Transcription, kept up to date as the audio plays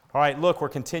All right, look, we're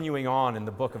continuing on in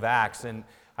the book of Acts, and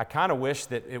I kind of wish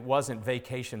that it wasn't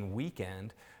vacation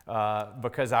weekend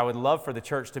because I would love for the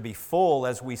church to be full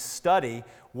as we study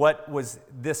what was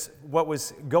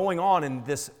going on in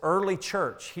this early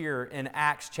church here in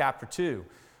Acts chapter 2.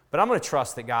 But I'm going to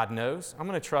trust that God knows. I'm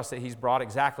going to trust that He's brought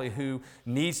exactly who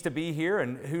needs to be here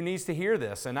and who needs to hear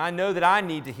this. And I know that I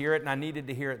need to hear it, and I needed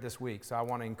to hear it this week. So I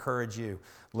want to encourage you,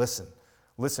 listen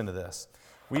to this.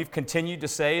 We've continued to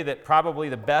say that probably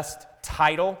the best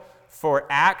title for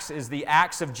Acts is the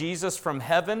Acts of Jesus from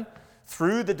heaven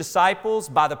through the disciples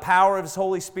by the power of His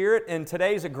Holy Spirit, and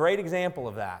today is a great example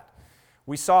of that.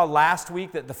 We saw last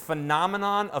week that the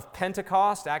phenomenon of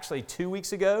Pentecost, actually 2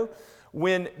 weeks ago,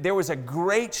 when there was a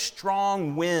great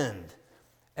strong wind,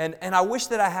 and I wish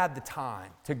that I had the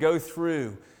time to go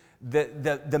through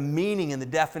the meaning and the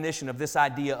definition of this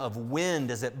idea of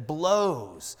wind as it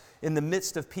blows in the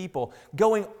midst of people,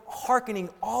 hearkening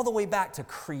all the way back to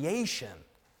creation,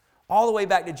 all the way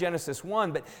back to Genesis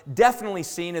 1, but definitely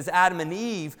seen as Adam and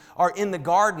Eve are in the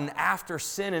garden after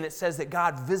sin, and it says that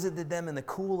God visited them in the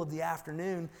cool of the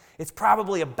afternoon. It's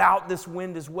probably about this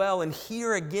wind as well, and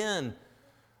here again,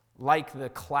 like the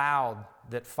cloud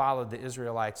that followed the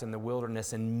Israelites in the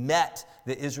wilderness and met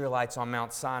the Israelites on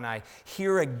Mount Sinai,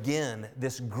 here again,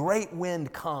 this great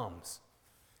wind comes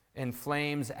and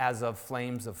flames as of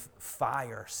flames of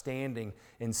fire standing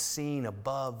and seen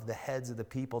above the heads of the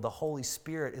people. The Holy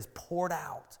Spirit is poured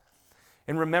out.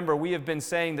 And remember, we have been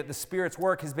saying that the Spirit's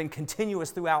work has been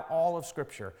continuous throughout all of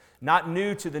Scripture, not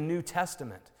new to the New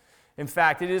Testament. In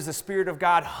fact, it is the Spirit of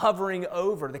God hovering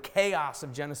over the chaos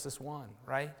of Genesis 1,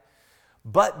 right?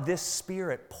 But this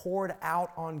Spirit poured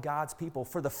out on God's people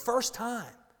for the first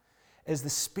time as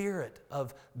the Spirit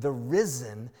of the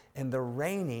risen and the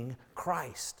reigning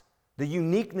Christ, the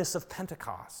uniqueness of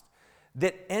Pentecost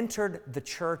that entered the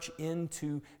church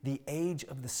into the age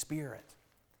of the Spirit.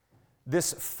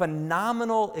 This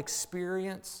phenomenal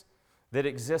experience that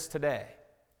exists today.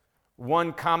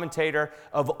 One commentator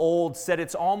of old said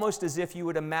it's almost as if you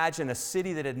would imagine a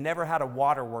city that had never had a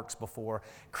waterworks before,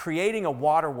 creating a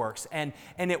waterworks. And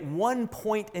at one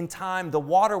point in time, the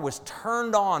water was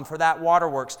turned on for that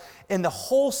waterworks, and the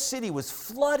whole city was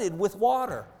flooded with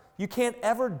water. You can't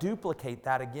ever duplicate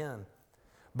that again.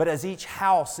 But as each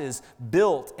house is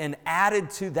built and added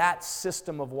to that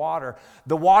system of water,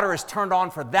 the water is turned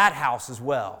on for that house as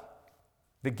well.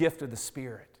 The gift of the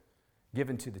Spirit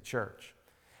given to the church.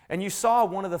 And you saw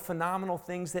one of the phenomenal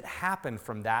things that happened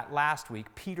from that last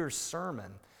week, Peter's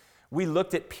sermon. We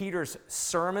looked at Peter's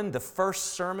sermon, the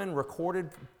first sermon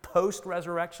recorded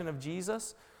post-resurrection of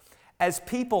Jesus, as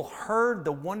people heard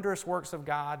the wondrous works of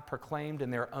God proclaimed in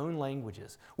their own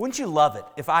languages. Wouldn't you love it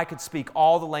if I could speak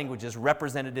all the languages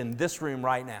represented in this room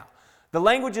right now? The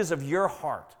languages of your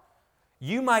heart.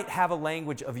 You might have a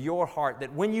language of your heart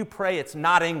that when you pray, it's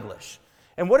not English.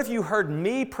 And what if you heard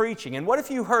me preaching? And what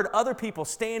if you heard other people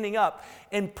standing up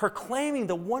and proclaiming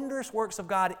the wondrous works of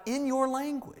God in your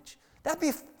language? That'd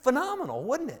be phenomenal,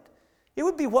 wouldn't it? It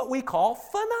would be what we call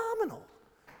phenomenal.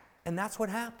 And that's what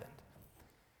happened.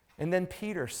 And then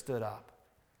Peter stood up,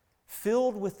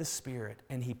 filled with the Spirit,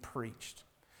 and he preached.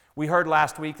 We heard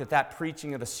last week that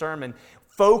preaching of the sermon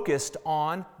focused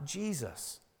on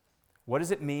Jesus. What does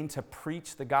it mean to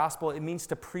preach the gospel? It means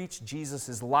to preach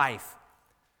Jesus' life.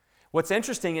 What's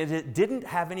interesting is it didn't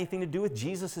have anything to do with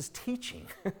Jesus' teaching.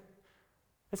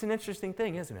 That's an interesting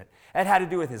thing, isn't it? It had to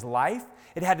do with His life,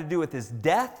 it had to do with His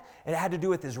death, and it had to do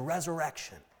with His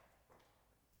resurrection.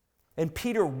 And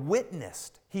Peter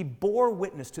he bore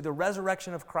witness to the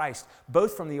resurrection of Christ,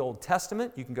 both from the Old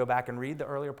Testament, you can go back and read the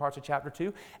earlier parts of chapter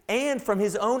 2, and from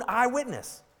his own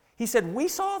eyewitness. He said, we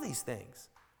saw these things,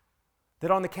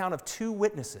 that on the count of 2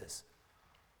 witnesses,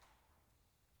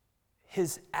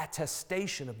 his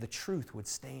attestation of the truth would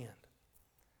stand.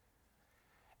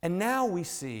 And now we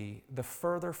see the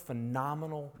further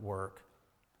phenomenal work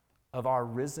of our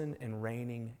risen and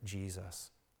reigning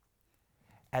Jesus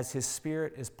as His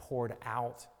Spirit is poured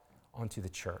out onto the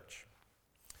church.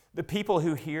 The people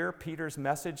who hear Peter's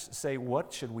message say,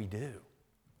 what should we do?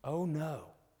 Oh no.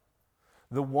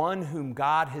 The one whom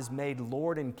God has made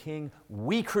Lord and King,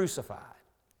 we crucified.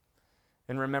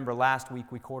 And remember, last week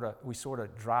we sort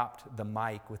of dropped the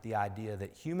mic with the idea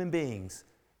that human beings,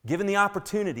 given the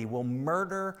opportunity, will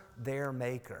murder their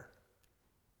Maker.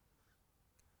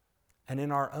 And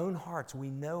in our own hearts, we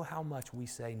know how much we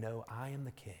say, no, I am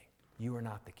the King. You are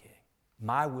not the King.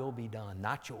 My will be done,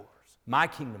 not yours. My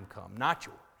kingdom come, not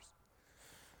yours.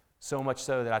 So much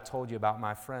so that I told you about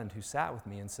my friend who sat with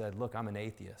me and said, look, I'm an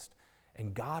atheist,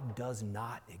 and God does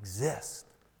not exist.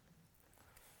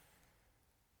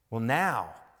 Well,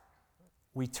 now,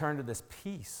 we turn to this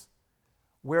peace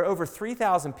where over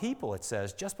 3,000 people, it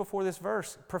says, just before this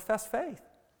verse, profess faith.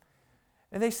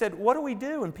 And they said, what do we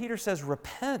do? And Peter says,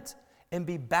 repent and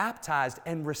be baptized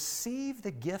and receive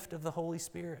the gift of the Holy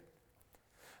Spirit.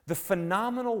 The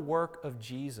phenomenal work of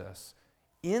Jesus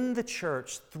in the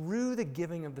church through the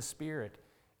giving of the Spirit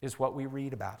is what we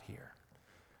read about here.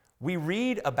 We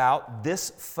read about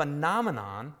this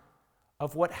phenomenon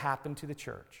of what happened to the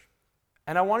church.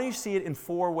 And I want you to see it in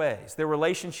 4 ways. Their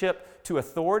relationship to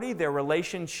authority, their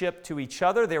relationship to each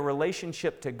other, their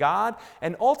relationship to God,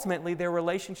 and ultimately their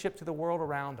relationship to the world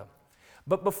around them.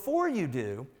 But before you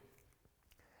do,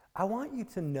 I want you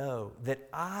to know that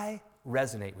I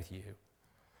resonate with you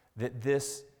that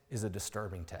this is a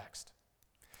disturbing text.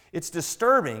 It's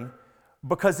disturbing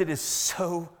because it is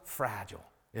so fragile,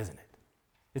 isn't it?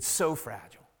 It's so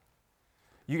fragile.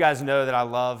 You guys know that I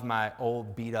love my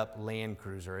old beat-up Land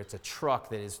Cruiser. It's a truck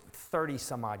that is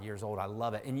 30-some-odd years old. I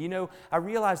love it. And you know, I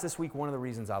realized this week one of the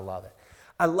reasons I love it.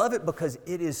 I love it because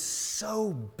it is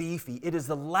so beefy. It is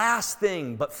the last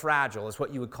thing but fragile, is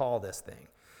what you would call this thing.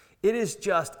 It is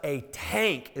just a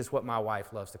tank, is what my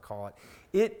wife loves to call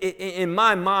it. In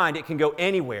my mind, it can go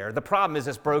anywhere. The problem is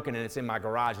it's broken and it's in my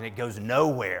garage and it goes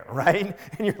nowhere, right?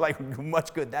 And you're like,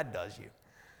 much good that does you.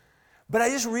 But I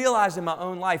just realized in my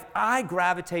own life, I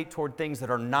gravitate toward things that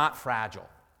are not fragile.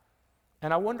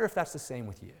 And I wonder if that's the same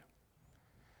with you.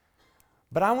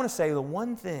 But I want to say the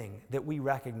one thing that we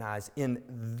recognize in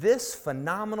this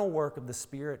phenomenal work of the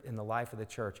Spirit in the life of the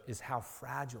church is how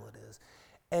fragile it is.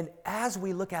 And as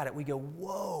we look at it, we go,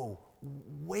 whoa,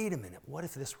 wait a minute, what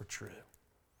if this were true?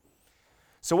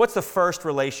 So what's the first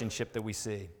relationship that we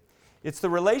see? It's the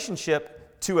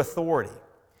relationship to authority.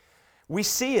 We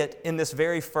see it in this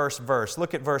very first verse.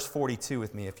 Look at verse 42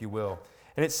 with me, if you will.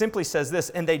 And it simply says this,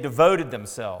 and they devoted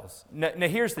themselves. Now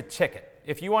here's the ticket.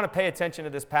 If you want to pay attention to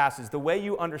this passage, the way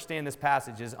you understand this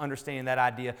passage is understanding that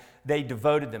idea, they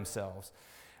devoted themselves.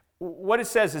 What it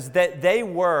says is that they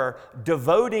were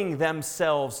devoting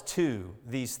themselves to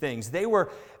these things. They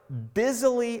were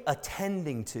busily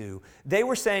attending to. They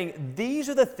were saying, these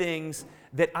are the things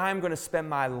that I'm going to spend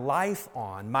my life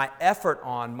on, my effort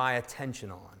on, my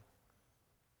attention on.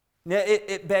 Now,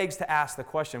 it begs to ask the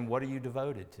question, what are you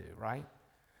devoted to, right?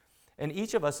 And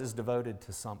each of us is devoted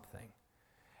to something.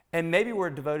 And maybe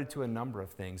we're devoted to a number of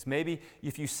things. Maybe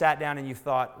if you sat down and you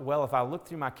thought, well, if I look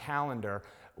through my calendar,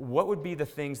 what would be the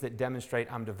things that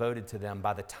demonstrate I'm devoted to them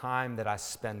by the time that I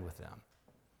spend with them?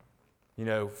 You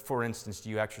know, for instance,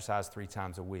 do you exercise 3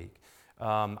 times a week?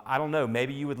 I don't know,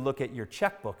 maybe you would look at your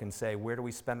checkbook and say, where do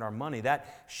we spend our money?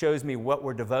 That shows me what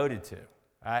we're devoted to.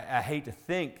 I hate to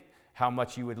think how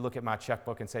much you would look at my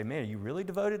checkbook and say, man, are you really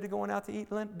devoted to going out to eat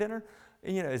dinner?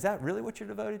 You know, is that really what you're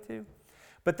devoted to?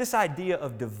 But this idea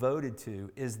of devoted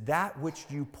to is that which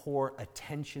you pour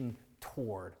attention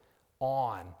toward,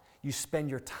 on. You spend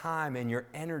your time and your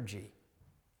energy.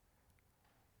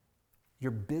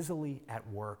 You're busily at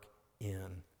work in.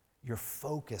 You're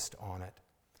focused on it.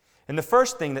 And the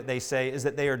first thing that they say is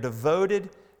that they have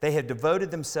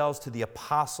devoted themselves to the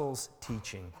apostles'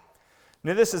 teaching.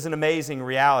 Now, this is an amazing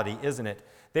reality, isn't it?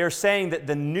 They're saying that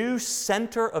the new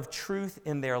center of truth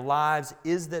in their lives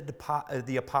is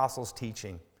the apostles'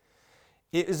 teaching.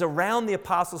 It is around the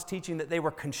apostles' teaching that they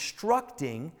were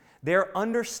constructing their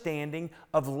understanding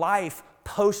of life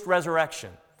post-resurrection.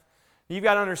 You've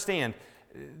got to understand,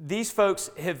 these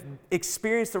folks have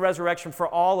experienced the resurrection for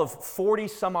all of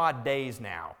 40-some-odd days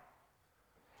now.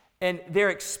 And they're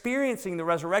experiencing the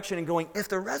resurrection and going, if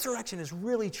the resurrection is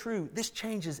really true, this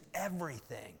changes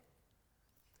everything.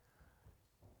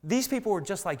 These people were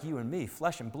just like you and me,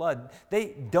 flesh and blood.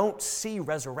 They don't see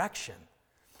resurrection.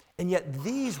 And yet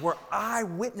these were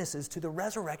eyewitnesses to the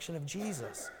resurrection of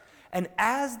Jesus. And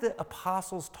as the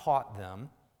apostles taught them,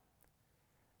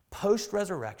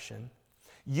 post-resurrection,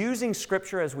 using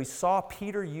Scripture as we saw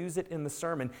Peter use it in the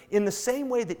sermon, in the same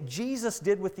way that Jesus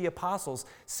did with the apostles,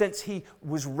 since he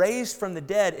was raised from the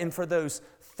dead and for those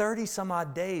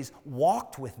 30-some-odd days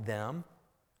walked with them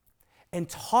and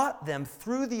taught them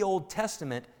through the Old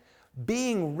Testament,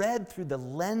 being read through the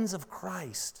lens of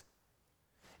Christ,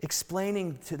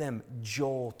 explaining to them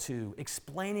Joel 2,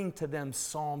 explaining to them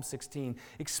Psalm 16,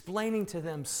 explaining to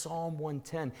them Psalm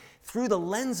 110, through the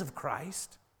lens of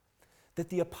Christ, that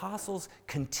the apostles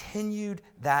continued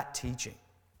that teaching.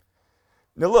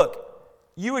 Now look,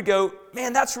 you would go,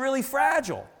 man, that's really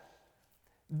fragile.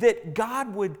 That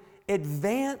God would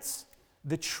advance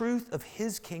the truth of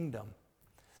His kingdom.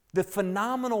 The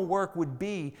phenomenal work would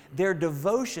be their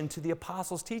devotion to the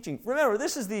apostles' teaching. Remember,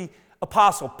 this is the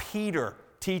apostle Peter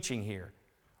teaching here.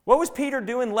 What was Peter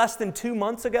doing less than 2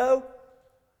 months ago?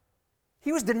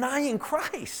 He was denying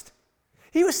Christ.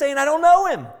 He was saying, I don't know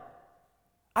him.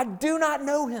 I do not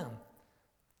know him.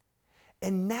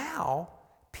 And now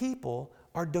people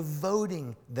are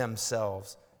devoting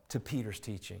themselves to Peter's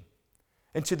teaching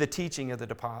and to the teaching of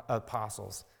the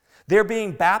apostles. They're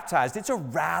being baptized. It's a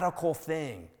radical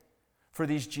thing for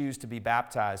these Jews to be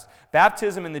baptized.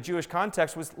 Baptism in the Jewish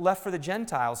context was left for the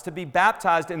Gentiles to be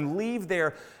baptized and leave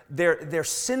their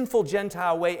sinful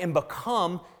Gentile way and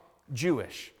become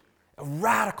Jewish. A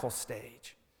radical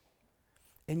stage.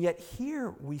 And yet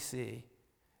here we see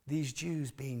these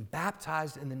Jews being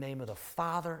baptized in the name of the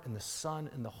Father and the Son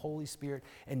and the Holy Spirit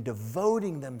and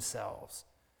devoting themselves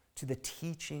to the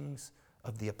teachings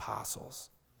of the apostles.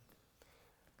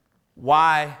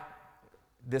 Why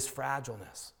this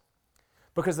fragileness?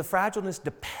 Because the fragileness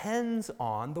depends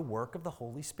on the work of the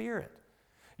Holy Spirit.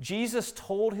 Jesus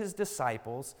told his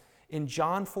disciples in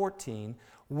John 14,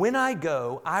 when I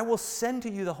go, I will send to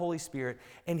you the Holy Spirit,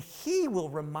 and he will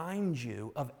remind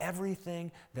you of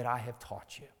everything that I have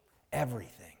taught you.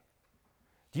 Everything.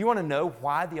 Do you want to know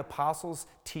why the apostles'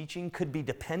 teaching could be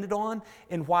depended on,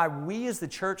 and why we as the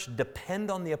church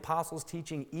depend on the apostles'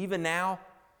 teaching even now,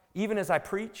 even as I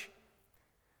preach?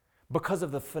 Because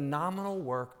of the phenomenal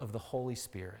work of the Holy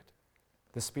Spirit,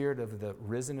 the Spirit of the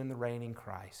risen and the reigning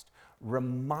Christ,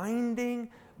 reminding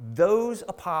those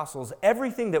apostles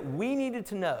everything that we needed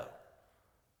to know,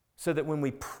 so that when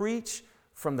we preach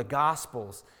from the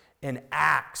Gospels and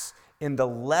Acts, in the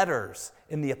letters,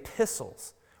 in the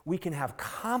epistles, we can have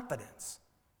confidence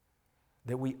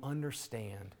that we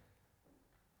understand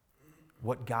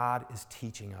what God is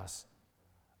teaching us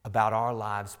about our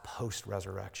lives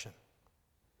post-resurrection.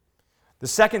 The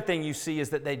second thing you see is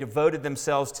that they devoted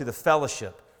themselves to the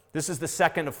fellowship. This is the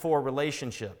second of 4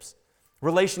 relationships.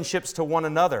 Relationships to one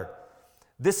another.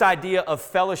 This idea of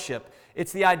fellowship,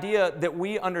 it's the idea that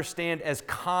we understand as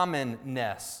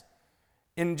commonness.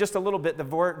 In just a little bit,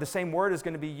 the same word is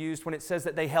going to be used when it says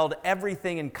that they held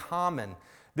everything in common.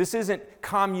 This isn't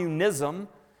communism.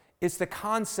 It's the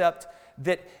concept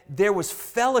that there was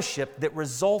fellowship that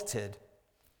resulted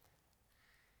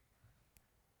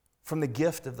from the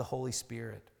gift of the Holy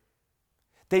Spirit.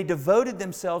 They devoted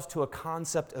themselves to a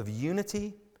concept of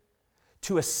unity,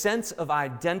 to a sense of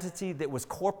identity that was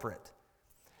corporate.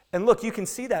 And look, you can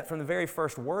see that from the very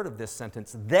first word of this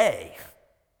sentence, they.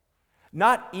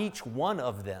 Not each one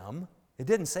of them. It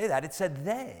didn't say that. It said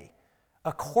they,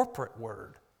 a corporate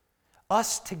word.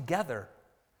 Us together.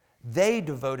 They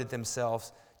devoted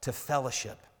themselves to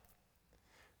fellowship.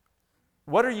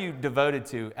 What are you devoted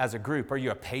to as a group? Are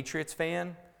you a Patriots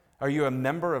fan? Are you a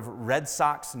member of Red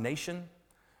Sox Nation?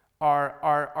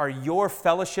 Are your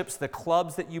fellowships the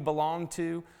clubs that you belong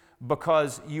to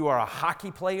because you are a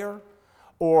hockey player?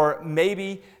 Or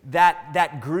maybe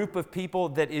that group of people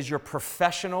that is your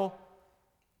professional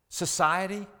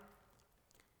society?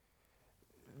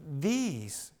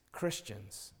 These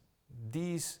Christians,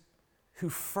 these who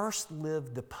first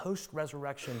lived the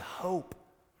post-resurrection hope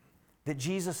that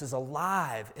Jesus is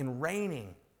alive and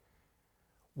reigning,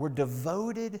 were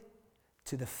devoted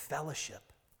to the fellowship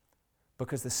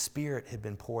because the Spirit had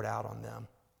been poured out on them.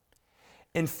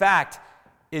 In fact,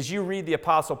 as you read the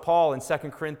Apostle Paul in 2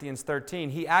 Corinthians 13,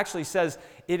 he actually says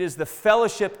it is the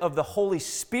fellowship of the Holy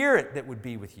Spirit that would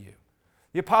be with you.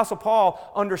 The Apostle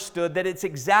Paul understood that it's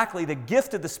exactly the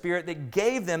gift of the Spirit that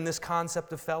gave them this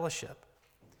concept of fellowship.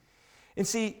 And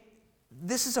see,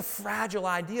 this is a fragile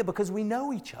idea because we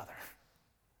know each other.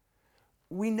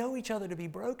 We know each other to be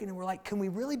broken, and we're like, can we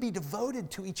really be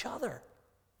devoted to each other?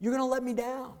 You're going to let me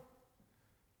down.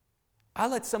 I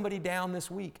let somebody down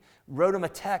this week. Wrote them a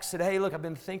text, said, hey, look, I've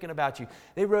been thinking about you.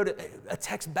 They wrote a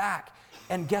text back,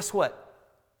 and guess what?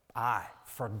 I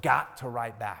forgot to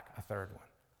write back a third one.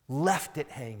 Left it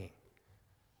hanging.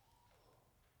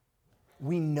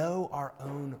 We know our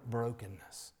own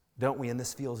brokenness, don't we? And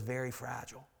this feels very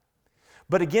fragile.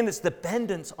 But again, it's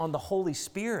dependence on the Holy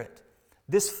Spirit.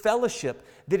 This fellowship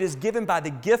that is given by the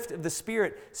gift of the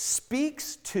Spirit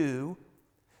speaks to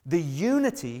the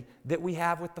unity that we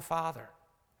have with the Father.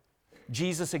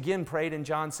 Jesus again prayed in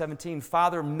John 17,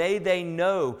 Father, may they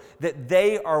know that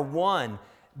they are one,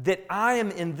 that I am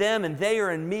in them and they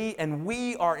are in me and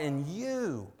we are in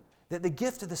you. That the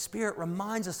gift of the Spirit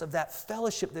reminds us of that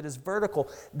fellowship that is vertical,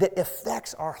 that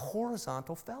affects our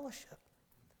horizontal fellowship.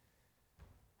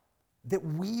 That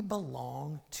we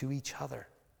belong to each other.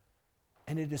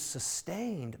 And it is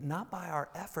sustained not by our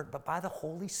effort, but by the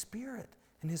Holy Spirit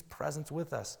and His presence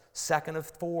with us. Second of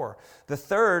 4. The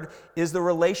third is the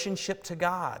relationship to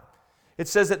God. It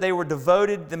says that they were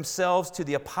devoted themselves to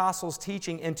the apostles'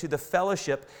 teaching and to the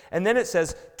fellowship. And then it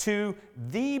says, to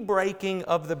the breaking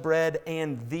of the bread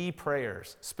and the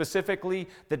prayers. Specifically,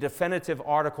 the definitive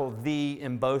article, the,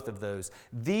 in both of those.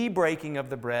 The breaking of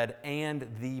the bread and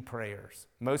the prayers.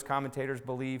 Most commentators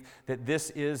believe that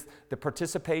this is the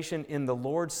participation in the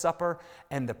Lord's Supper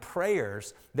and the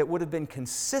prayers that would have been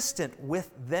consistent with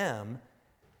them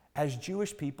as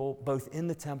Jewish people, both in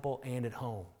the temple and at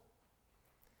home.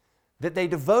 That they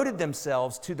devoted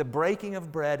themselves to the breaking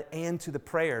of bread and to the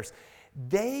prayers.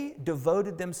 They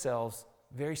devoted themselves,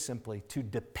 very simply, to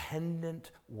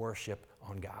dependent worship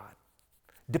on God.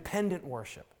 Dependent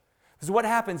worship. This is what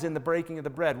happens in the breaking of the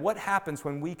bread. What happens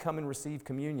when we come and receive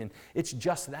communion? It's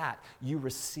just that. You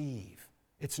receive.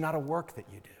 It's not a work that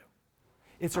you do.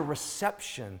 It's a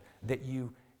reception that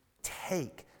you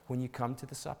take when you come to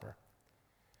the supper.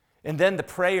 And then the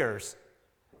prayers,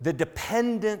 the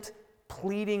dependent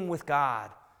pleading with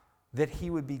God that He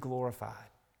would be glorified.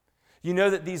 You know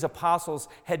that these apostles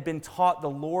had been taught the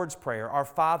Lord's Prayer, Our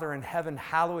Father in heaven,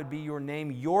 hallowed be your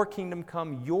name, your kingdom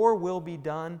come, your will be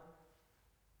done,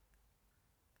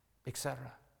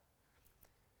 etc.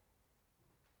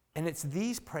 And it's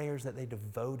these prayers that they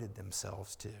devoted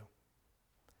themselves to.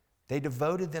 They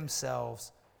devoted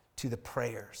themselves to the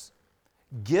prayers.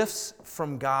 Gifts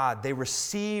from God. They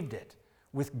received it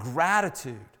with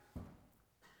gratitude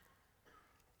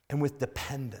and with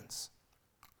dependence.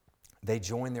 They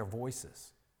joined their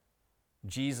voices.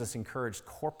 Jesus encouraged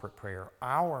corporate prayer.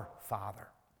 Our Father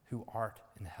who art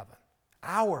in heaven.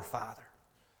 Our Father.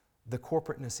 The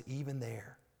corporateness even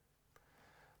there.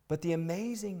 But the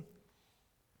amazing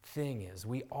thing is,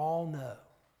 we all know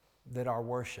that our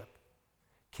worship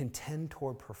can tend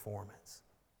toward performance.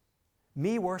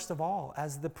 Me, worst of all,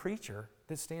 as the preacher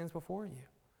that stands before you,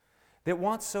 that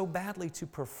wants so badly to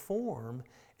perform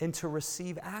and to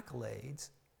receive accolades,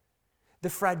 the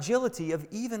fragility of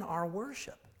even our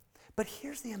worship. But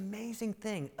here's the amazing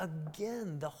thing.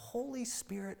 Again, the Holy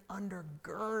Spirit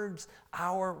undergirds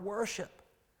our worship,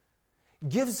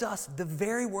 gives us the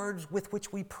very words with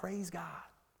which we praise God.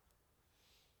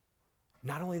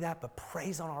 Not only that, but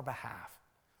praise on our behalf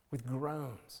with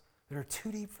groans that are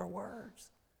too deep for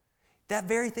words. That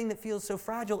very thing that feels so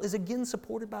fragile is again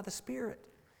supported by the Spirit.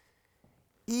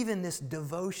 Even this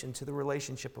devotion to the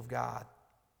relationship of God.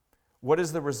 What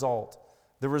is the result?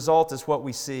 The result is what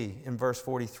we see in verse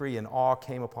 43. And awe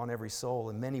came upon every soul,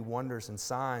 and many wonders and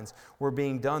signs were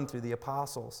being done through the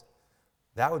apostles.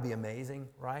 That would be amazing,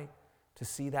 right? To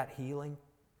see that healing.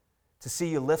 To see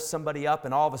you lift somebody up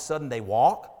and all of a sudden they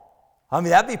walk. I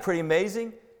mean, that'd be pretty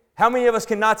amazing. How many of us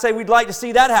cannot say we'd like to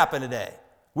see that happen today?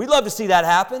 We'd love to see that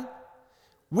happen.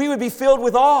 We would be filled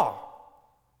with awe.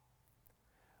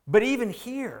 But even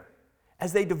here,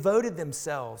 as they devoted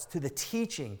themselves to the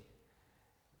teaching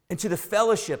and to the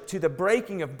fellowship, to the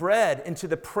breaking of bread and to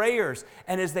the prayers,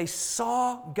 and as they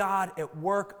saw God at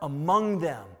work among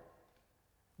them,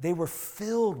 they were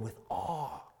filled with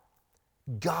awe.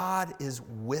 God is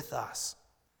with us.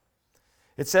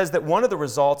 It says that one of the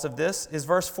results of this is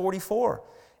verse 44.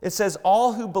 It says,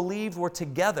 all who believed were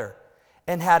together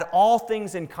and had all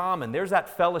things in common. There's that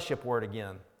fellowship word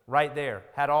again, right there.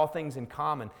 Had all things in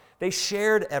common. They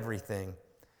shared everything.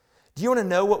 Do you want to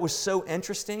know what was so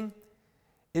interesting?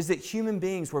 Is that human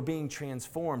beings were being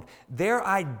transformed. Their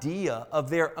idea of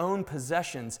their own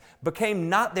possessions became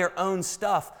not their own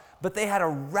stuff, but they had a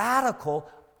radical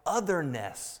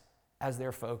otherness as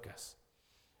their focus.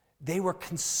 They were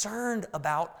concerned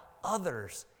about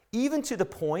others, even to the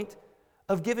point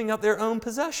of giving up their own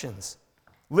possessions.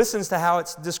 Listens to how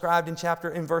it's described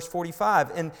in verse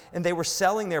 45. And they were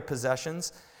selling their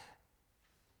possessions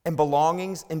and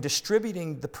belongings and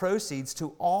distributing the proceeds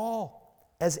to all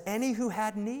as any who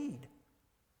had need.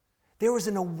 There was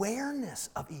an awareness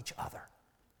of each other.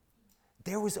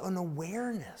 There was an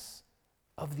awareness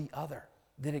of the other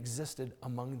that existed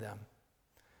among them.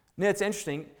 Now, it's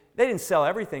interesting. They didn't sell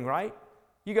everything, right?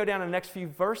 You go down to the next few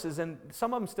verses, and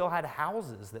some of them still had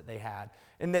houses that they had,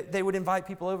 and that they would invite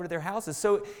people over to their houses.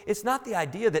 So it's not the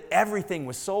idea that everything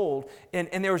was sold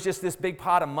and there was just this big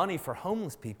pot of money for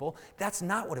homeless people. That's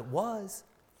not what it was.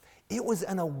 It was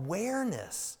an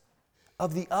awareness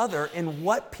of the other and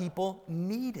what people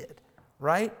needed,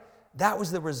 right? That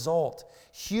was the result.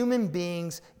 Human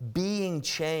beings being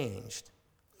changed.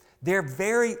 Their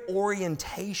very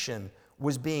orientation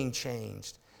was being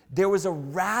changed. There was a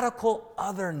radical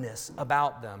otherness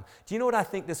about them. Do you know what I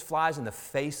think this flies in the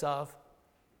face of?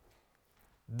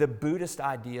 The Buddhist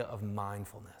idea of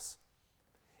mindfulness.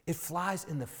 It flies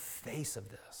in the face of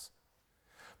this.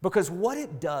 Because what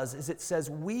it does is it says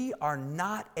we are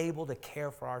not able to care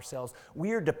for ourselves.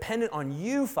 We are dependent on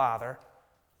you, Father,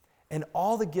 and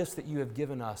all the gifts that you have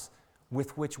given us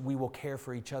with which we will care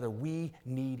for each other. We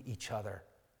need each other.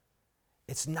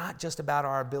 It's not just about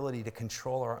our ability to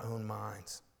control our own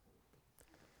minds.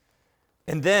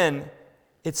 And then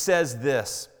it says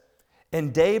this,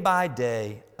 and day by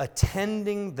day,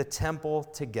 attending the temple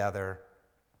together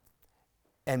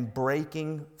and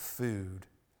breaking food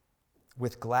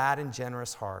with glad and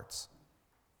generous hearts,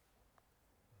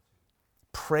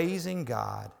 praising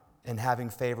God and having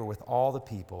favor with all the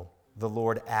people, the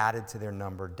Lord added to their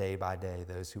number day by day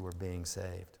those who were being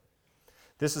saved.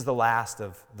 This is the last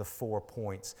of the 4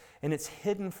 points, and it's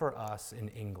hidden for us in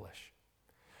English.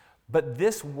 But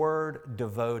this word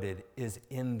devoted is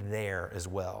in there as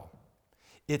well.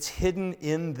 It's hidden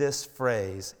in this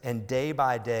phrase, and day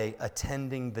by day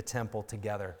attending the temple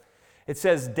together. It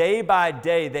says day by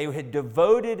day they had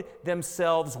devoted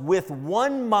themselves with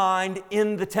one mind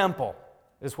in the temple,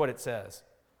 is what it says.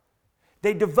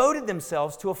 They devoted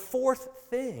themselves to a fourth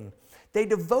thing. They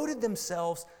devoted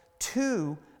themselves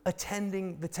to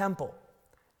attending the temple.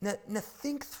 Now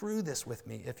think through this with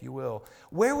me, if you will.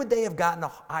 Where would they have gotten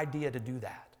the idea to do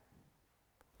that?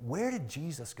 Where did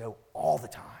Jesus go all the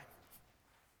time?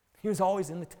 He was always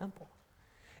in the temple.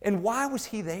 And why was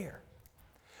he there?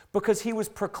 Because he was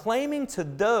proclaiming to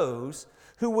those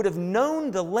who would have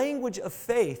known the language of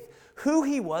faith who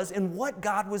he was and what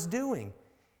God was doing.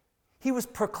 He was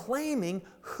proclaiming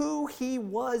who he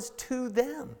was to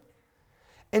them.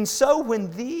 And so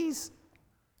when these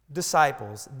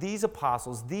disciples, these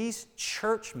apostles, these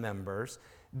church members,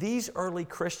 these early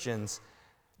Christians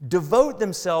devote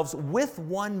themselves with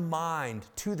one mind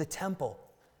to the temple,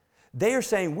 they are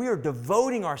saying we are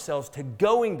devoting ourselves to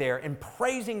going there and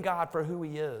praising God for who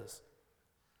he is.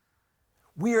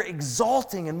 We are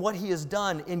exalting in what he has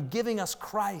done in giving us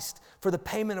Christ for the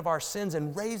payment of our sins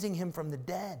and raising him from the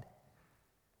dead.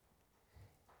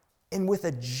 And with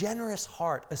a generous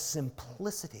heart, a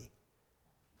simplicity,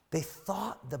 they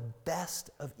thought the best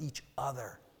of each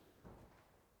other.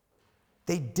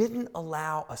 They didn't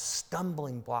allow a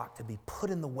stumbling block to be put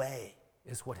in the way,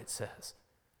 is what it says.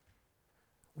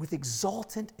 With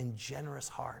exultant and generous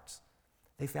hearts,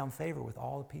 they found favor with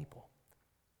all the people.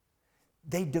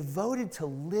 They devoted to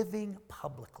living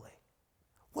publicly.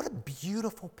 What a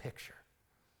beautiful picture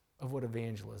of what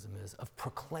evangelism is, of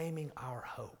proclaiming our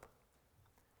hope.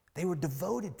 They were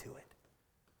devoted to it.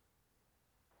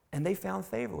 And they found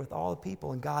favor with all the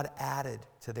people, and God added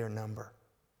to their number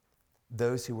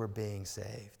those who were being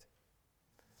saved.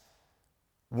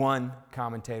 One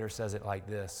commentator says it like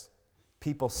this: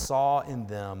 people saw in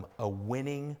them a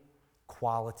winning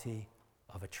quality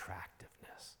of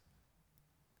attractiveness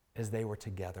as they were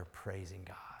together praising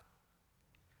God.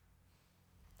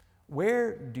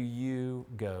 Where do you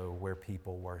go where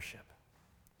people worship?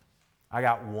 I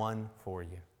got one for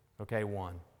you. Okay,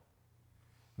 one.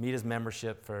 Mita's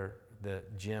membership for the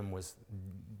gym was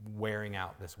wearing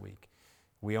out this week.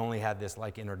 We only had this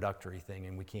like introductory thing,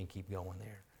 and we can't keep going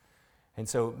there. And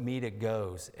so Mita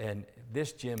goes, and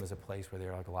this gym is a place where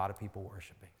there are like a lot of people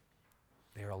worshiping.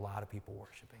 There are a lot of people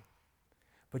worshiping.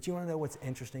 But you want to know what's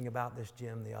interesting about this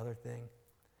gym, the other thing?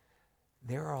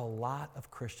 There are a lot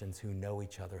of Christians who know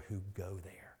each other who go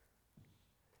there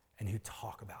and who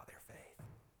talk about their faith.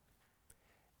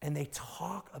 And they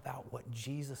talk about what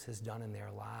Jesus has done in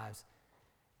their lives,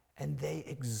 and they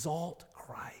exalt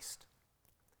Christ.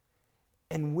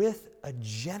 And with a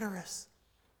generous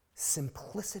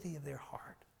simplicity of their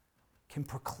heart, can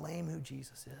proclaim who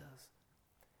Jesus is.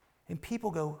 And people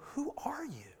go, who are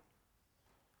you?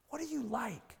 What are you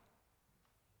like?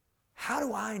 How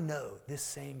do I know this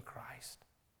same Christ?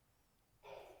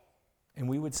 And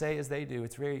we would say as they do,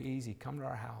 it's very easy. Come to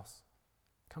our house.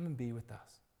 Come and be with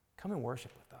us. Come and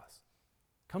worship with us.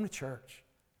 Come to church.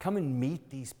 Come and meet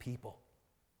these people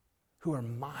who are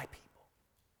my people.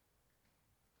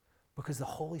 Because the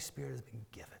Holy Spirit has been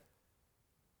given.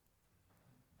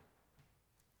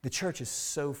 The church is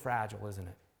so fragile, isn't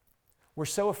it? We're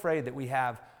so afraid that we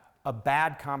have a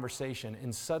bad conversation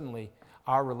and suddenly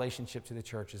our relationship to the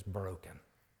church is broken.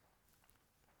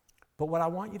 But what I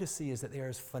want you to see is that there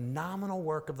is phenomenal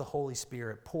work of the Holy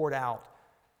Spirit poured out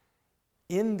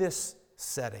in this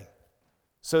setting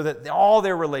so that all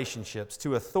their relationships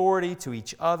to authority, to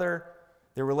each other,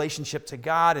 their relationship to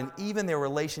God, and even their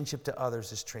relationship to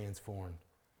others is transformed.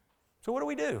 So what do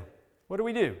we do? What do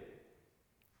we do?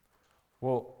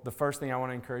 Well, the first thing I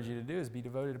want to encourage you to do is be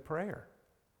devoted to prayer.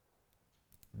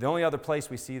 The only other place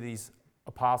we see these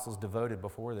apostles devoted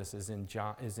before this is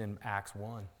in Acts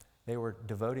 1. They were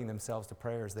devoting themselves to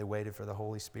prayer as they waited for the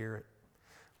Holy Spirit.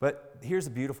 But here's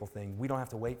the beautiful thing. We don't have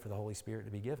to wait for the Holy Spirit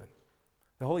to be given.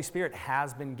 The Holy Spirit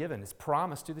has been given. It's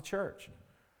promised to the church.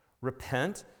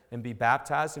 Repent and be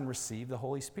baptized and receive the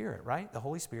Holy Spirit, right? The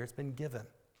Holy Spirit's been given.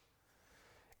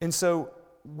 And so,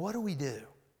 what do we do?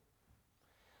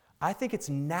 I think it's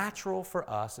natural for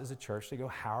us as a church to go,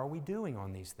 how are we doing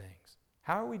on these things?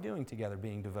 How are we doing together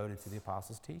being devoted to the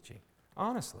apostles' teaching?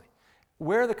 Honestly.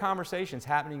 Where are the conversations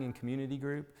happening in community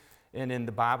group and in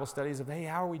the Bible studies of, hey,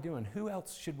 how are we doing? Who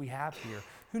else should we have here?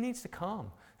 Who needs to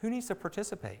come? Who needs to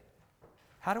participate?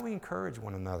 How do we encourage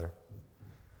one another?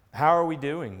 How are we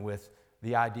doing with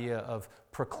the idea of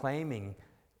proclaiming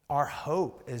our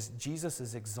hope as Jesus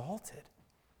is exalted,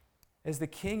 as the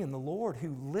King and the Lord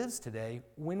who lives today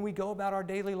when we go about our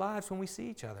daily lives, when we see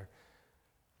each other?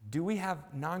 Do we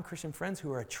have non-Christian friends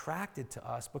who are attracted to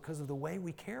us because of the way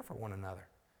we care for one another,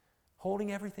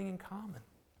 holding everything in common?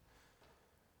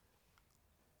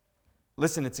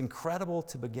 Listen, it's incredible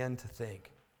to begin to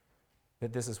think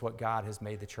that this is what God has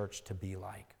made the church to be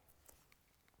like.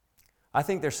 I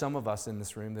think there's some of us in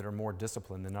this room that are more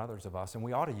disciplined than others of us, and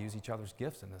we ought to use each other's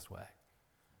gifts in this way.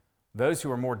 Those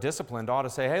who are more disciplined ought to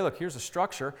say, hey, look, here's a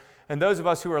structure. And those of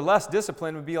us who are less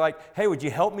disciplined would be like, hey, would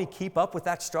you help me keep up with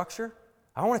that structure?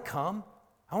 I want to come.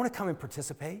 I want to come and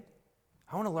participate.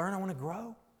 I want to learn. I want to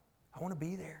grow. I want to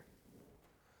be there.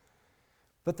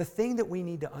 But the thing that we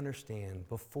need to understand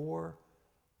before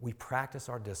we practice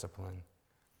our discipline,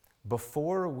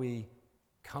 before we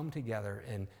come together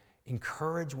and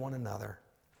encourage one another,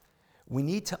 we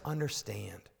need to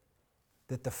understand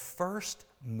that the first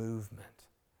movement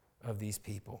of these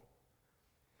people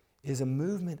is a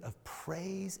movement of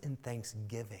praise and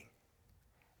thanksgiving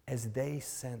as they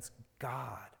sense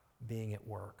God being at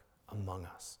work among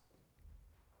us.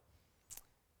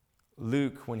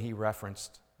 Luke, when he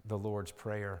referenced the Lord's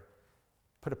Prayer,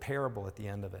 put a parable at the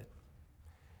end of it.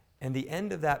 And the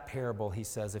end of that parable, he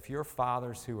says, if your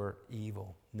fathers who are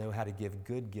evil know how to give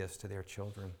good gifts to their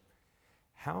children,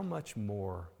 how much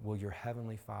more will your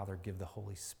heavenly Father give the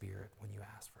Holy Spirit when you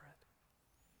ask for it?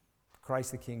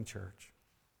 Christ the King Church,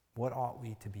 what ought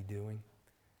we to be doing?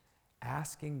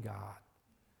 Asking God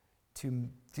to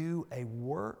do a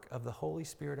work of the Holy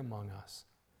Spirit among us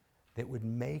that would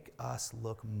make us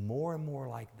look more and more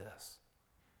like this.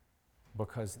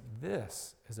 Because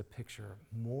this is a picture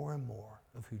more and more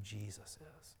of who Jesus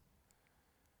is.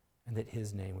 And that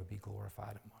his name would be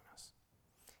glorified among us.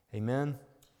 Amen.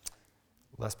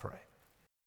 Let's pray.